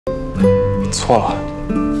错了，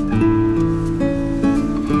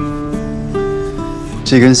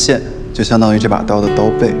这根线就相当于这把刀的刀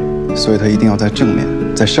背，所以它一定要在正面，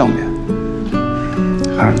在上面。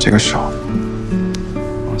还有你这个手，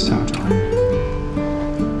往下抓。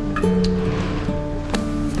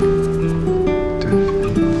对，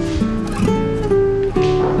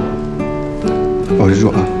保持住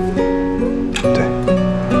啊！对，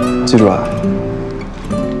记住啊！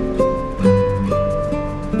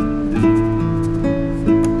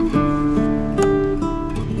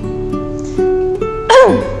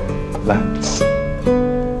 来，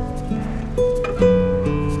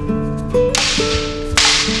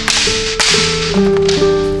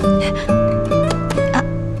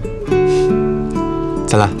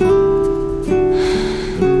再来。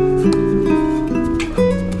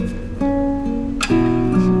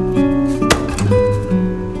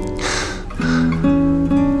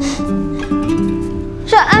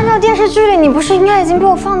这按照电视剧里，你不是应该已经被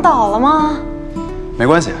我放倒了吗？没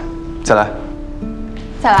关系，再来。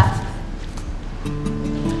再来。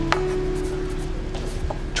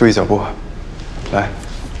 注意脚步，来。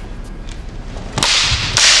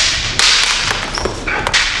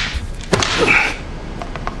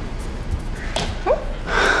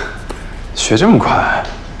学这么快，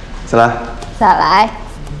再来。再来。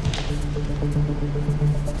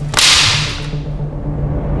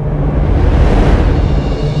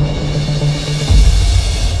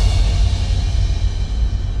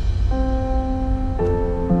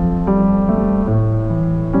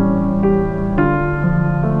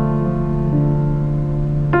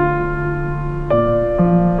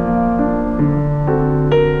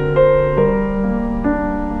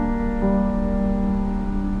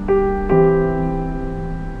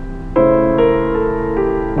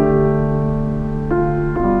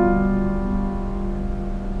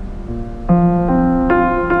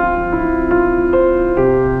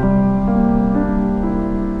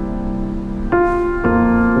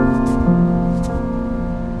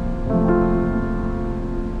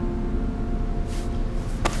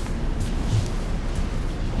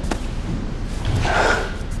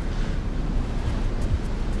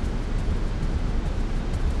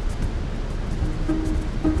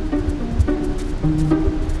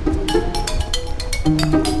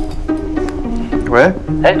喂，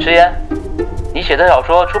哎，迟言，你写的小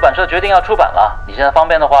说出版社决定要出版了，你现在方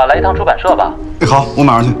便的话来一趟出版社吧。好，我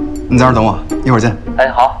马上去，你在这儿等我，一会儿见。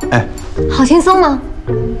哎，好。哎，好轻松吗？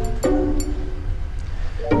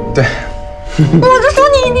对。我就说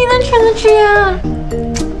你一定能成的，迟言。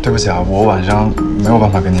对不起啊，我晚上没有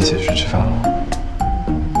办法跟你一起去吃饭了。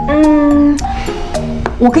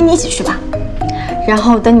我跟你一起去吧，然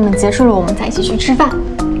后等你们结束了，我们再一起去吃饭。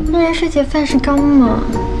人是铁，饭是钢嘛。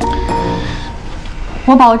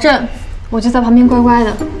 我保证，我就在旁边乖乖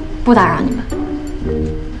的，不打扰你们。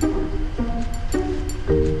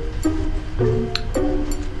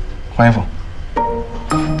换衣服。